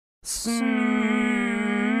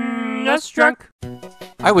SNESdrunk.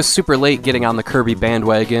 I was super late getting on the Kirby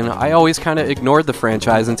bandwagon. I always kinda ignored the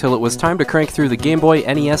franchise until it was time to crank through the Game Boy,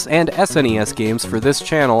 NES, and SNES games for this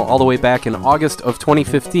channel all the way back in August of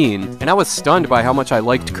 2015. And I was stunned by how much I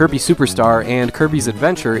liked Kirby Superstar and Kirby's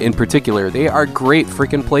Adventure in particular. They are great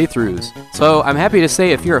freaking playthroughs. So I'm happy to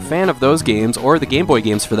say if you're a fan of those games, or the Game Boy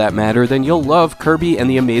games for that matter, then you'll love Kirby and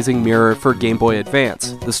the Amazing Mirror for Game Boy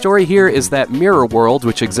Advance. The story here is that Mirror World,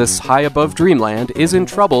 which exists high above Dreamland, is in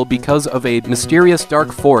trouble because of a mysterious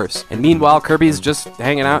dark force, and meanwhile Kirby's just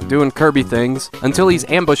hanging out doing Kirby things until he's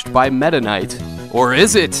ambushed by Meta Knight. Or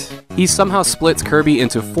is it? He somehow splits Kirby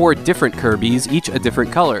into 4 different Kirbys, each a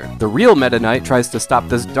different color. The real Meta Knight tries to stop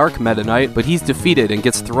this dark Meta Knight, but he's defeated and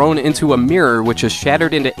gets thrown into a mirror which is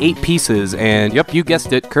shattered into 8 pieces, and yep, you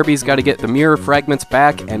guessed it, Kirby's gotta get the mirror fragments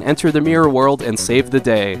back and enter the Mirror World and save the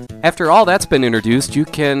day. After all that's been introduced, you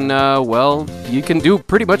can, you can do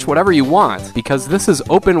pretty much whatever you want, because this is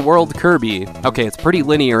open world Kirby. Okay, it's pretty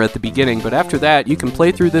linear at the beginning, but after that, you can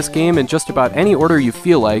play through this game in just about any order you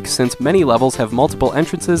feel like, since many levels have multiple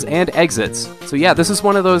entrances and exits. So yeah, this is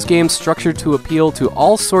one of those games structured to appeal to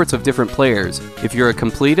all sorts of different players. If you're a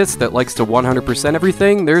completist that likes to 100%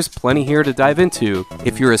 everything, there's plenty here to dive into.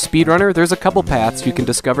 If you're a speedrunner, there's a couple paths you can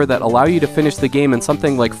discover that allow you to finish the game in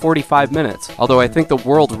something like 45 minutes, although I think the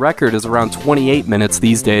world record is around 28 minutes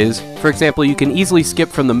these days. For example, you can easily skip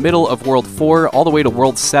from the middle of World 4 all the way to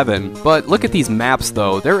World 7. But look at these maps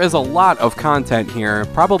though, there is a lot of content here,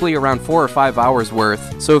 probably around 4 or 5 hours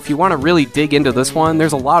worth. So if you want to really dig into this one,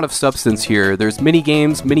 there's a lot of substance here. There's mini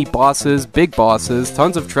games, mini bosses, big bosses,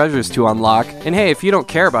 tons of treasures to unlock, and hey, if you don't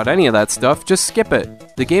care about any of that stuff, just skip it.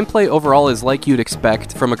 The gameplay overall is like you'd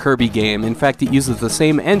expect from a Kirby game. In fact, it uses the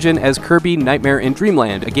same engine as Kirby Nightmare in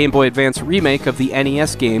Dreamland, a Game Boy Advance remake of the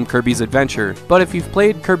NES game Kirby's Adventure. But if you've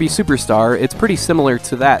played Kirby Superstar, it's pretty similar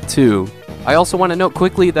to that too. I also want to note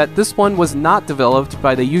quickly that this one was not developed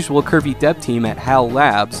by the usual Kirby dev team at HAL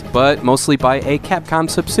Labs, but mostly by a Capcom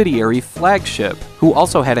subsidiary, Flagship, who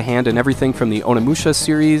also had a hand in everything from the Onimusha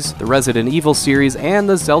series, the Resident Evil series, and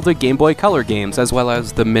the Zelda Game Boy Color games, as well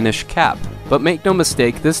as the Minish Cap. But make no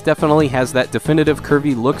mistake, this definitely has that definitive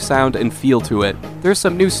Kirby look, sound, and feel to it. There's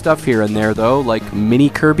some new stuff here and there though, like Mini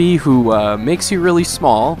Kirby, who makes you really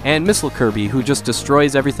small, and Missile Kirby, who just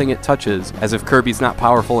destroys everything it touches, as if Kirby's not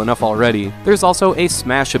powerful enough already. There's also a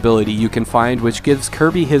Smash ability you can find which gives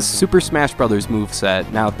Kirby his Super Smash Bros. Moveset.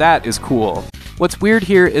 Now that is cool. What's weird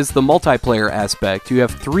here is the multiplayer aspect. You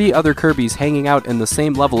have 3 other Kirbys hanging out in the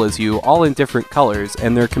same level as you, all in different colors,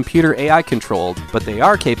 and they're computer AI controlled, but they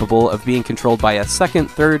are capable of being controlled by a 2nd,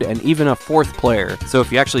 3rd, and even a 4th player. So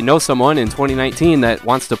if you actually know someone in 2019 that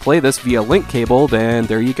wants to play this via link cable, then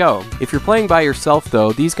there you go. If you're playing by yourself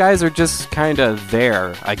though, these guys are just kinda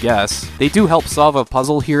there, I guess. They do help solve a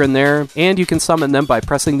puzzle here and there, and you can summon them by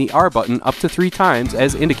pressing the R button up to 3 times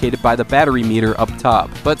as indicated by the battery meter up top.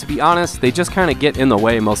 But to be honest, they just kinda get in the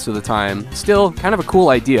way most of the time. Still, kind of a cool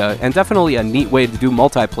idea, and definitely a neat way to do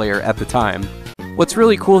multiplayer at the time. What's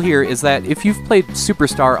really cool here is that if you've played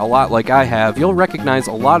Superstar a lot like I have, you'll recognize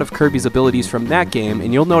a lot of Kirby's abilities from that game,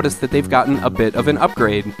 and you'll notice that they've gotten a bit of an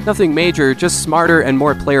upgrade. Nothing major, just smarter and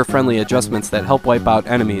more player-friendly adjustments that help wipe out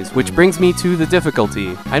enemies, which brings me to the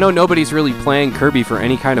difficulty. I know nobody's really playing Kirby for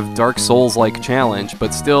any kind of Dark Souls-like challenge,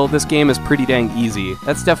 but still, this game is pretty dang easy.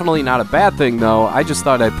 That's definitely not a bad thing though, I just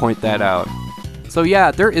thought I'd point that out. So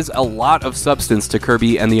yeah, there is a lot of substance to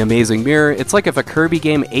Kirby and the Amazing Mirror. It's like if a Kirby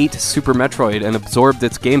game ate Super Metroid and absorbed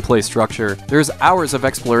its gameplay structure. There's hours of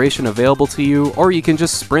exploration available to you, or you can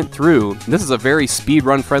just sprint through. This is a very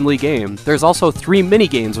speedrun friendly game. There's also 3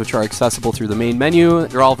 mini-games which are accessible through the main menu.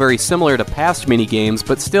 They're all very similar to past mini-games,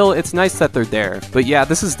 but still, it's nice that they're there. But yeah,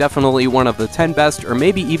 this is definitely one of the 10 best, or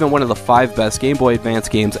maybe even one of the 5 best Game Boy Advance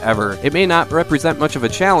games ever. It may not represent much of a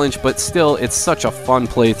challenge, but still, it's such a fun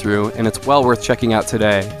playthrough, and it's well worth checking out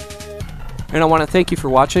today. And I want to thank you for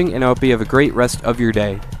watching, and I hope you have a great rest of your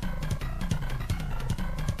day.